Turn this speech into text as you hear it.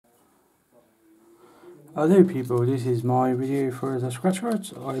Hello people, this is my video for the scratch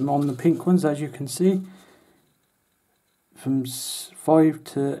cards. I'm on the pink ones, as you can see, from 5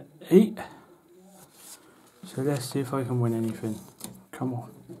 to 8. So let's see if I can win anything. Come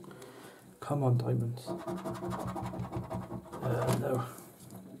on. Come on, diamonds. No.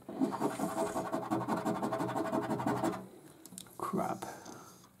 Crap.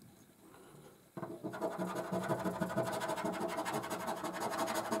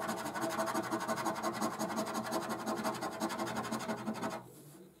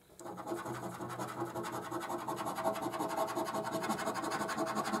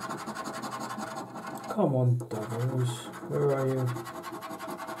 Come on, doubles. Where are you?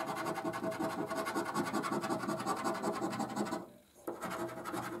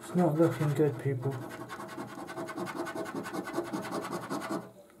 It's not looking good, people.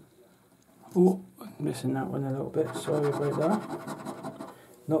 Oh, missing that one a little bit. Sorry about that.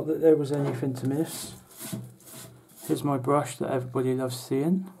 Not that there was anything to miss. Here's my brush that everybody loves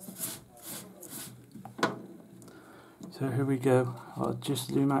seeing. So here we go. I'll just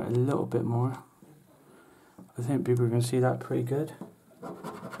zoom out a little bit more. I think people are going to see that pretty good.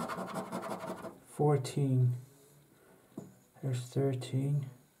 14. There's 13.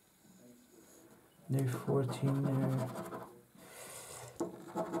 No 14 there.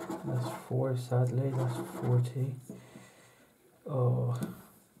 That's 4, sadly. That's 40. Oh.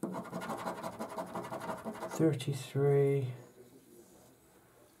 33.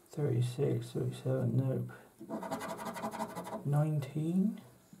 36, 37, nope. 19.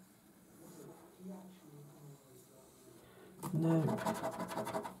 Nope.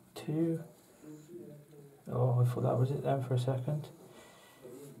 2. Oh, I thought that was it then for a second.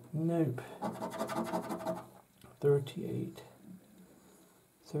 Nope. 38.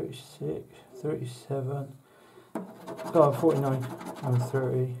 36. 37. Oh, 49. And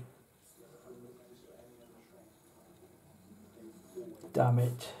 30. Damn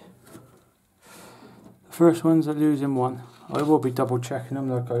it. The first one's a losing one. I will be double checking them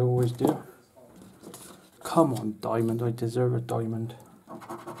like I always do. Come on, diamond. I deserve a diamond.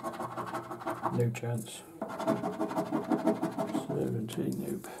 No chance. 17,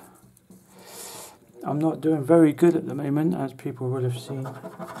 nope. I'm not doing very good at the moment, as people would have seen. Come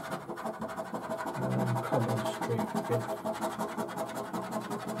on, straight again.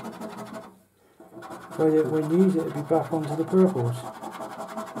 If I didn't win these, it'd be back onto the purples.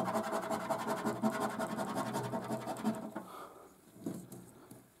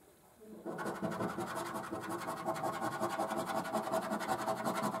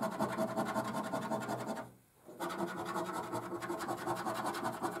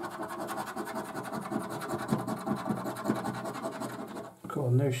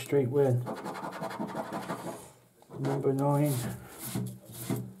 God, no straight win. Number 9.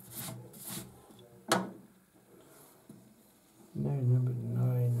 No number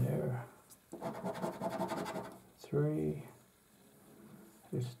 9 there. 3.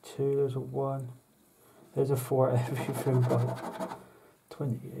 There's 2, there's a 1. There's a 4, everything but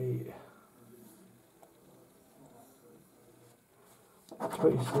 28.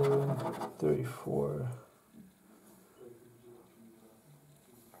 27, 34.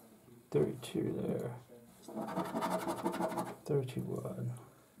 32 there. 31.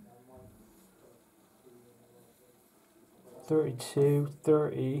 32,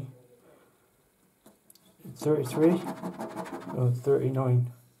 30. 33. Oh,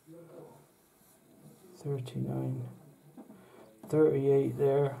 39. 39. 38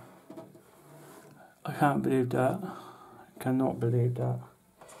 there. I can't believe that. I cannot believe that.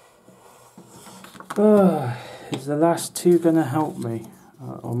 Is the last 2 going to help me?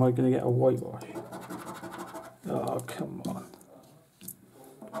 Or am I going to get a whitewash? Oh, come on.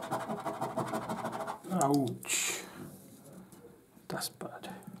 Ouch. That's bad.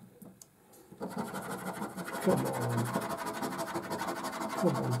 Come on.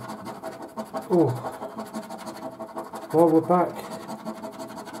 Come on. Oh. Well, we're back.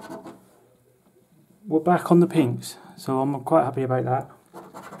 We're back on the pinks, so I'm quite happy about that.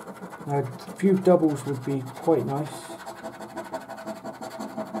 Now, a few doubles would be quite nice.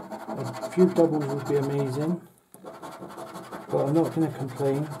 A few doubles would be amazing, but I'm not going to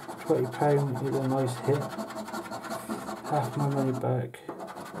complain. £20 is a nice hit. Half my money back.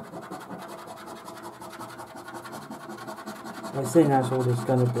 I think that's all it's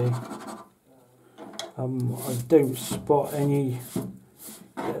going to be. I don't spot any.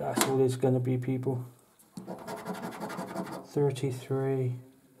 Yeah, that's all it's going to be, people. 33.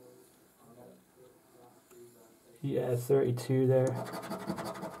 Yeah, 32 there.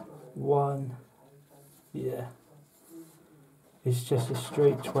 1. Yeah. It's just a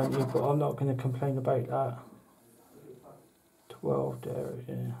straight 20, but I'm not going to complain about that. 12 there,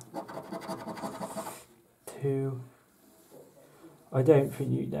 yeah. 2. I don't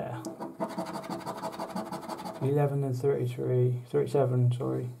think you there. 11 and 33, 37,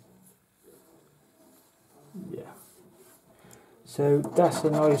 sorry. Yeah. So that's a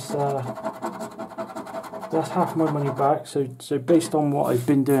nice, that's half my money back. So based on what I've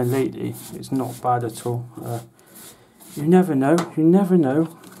been doing lately, it's not bad at all. You never know, you never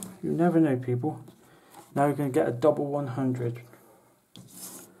know, you never know, people. Now you're going to get a double 100.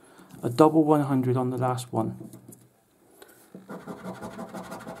 A double 100 on the last one.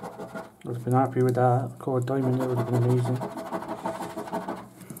 I've been happy with that. God, a diamond there would have been amazing.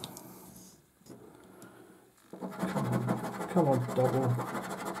 Come on, double.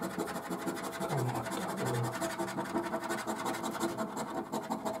 Come on, double.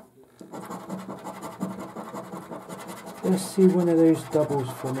 Let's see one of those doubles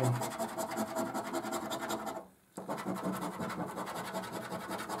for me.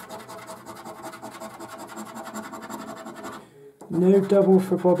 No double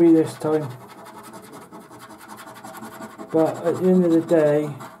for Bobby this time. But at the end of the day,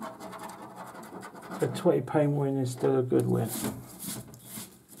 a £20 win is still a good win.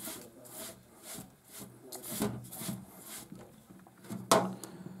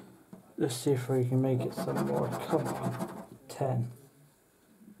 Let's see if we can make it some more. Come on. 10.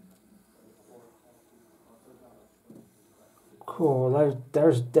 Cool.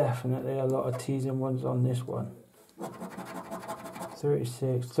 There's definitely a lot of teasing ones on this one.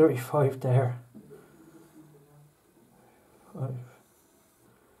 36, 35 there. 5.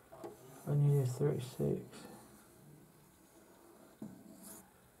 I needed 36.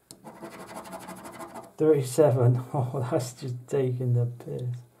 37. Oh, that's just taking the piss.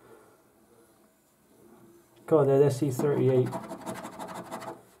 God, let's see 38.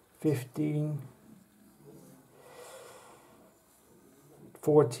 15.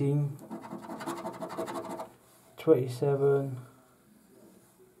 14. 27.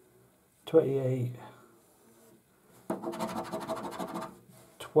 28.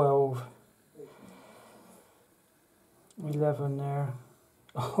 12. 11 there.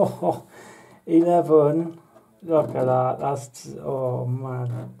 Oh, 11. Look at that. That's, oh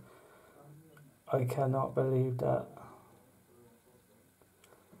man. I cannot believe that.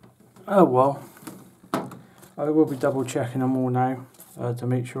 Oh well. I will be double checking them all now to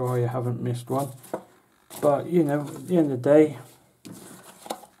make sure I haven't missed one. But, you know, at the end of the day,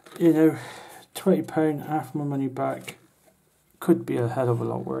 you know, £20, half my money back, could be a hell of a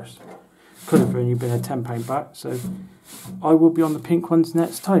lot worse. Could have only been a £10 back. So I will be on the pink ones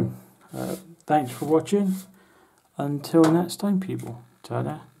next time. Thanks for watching. Until next time, people.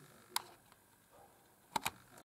 Ta-da.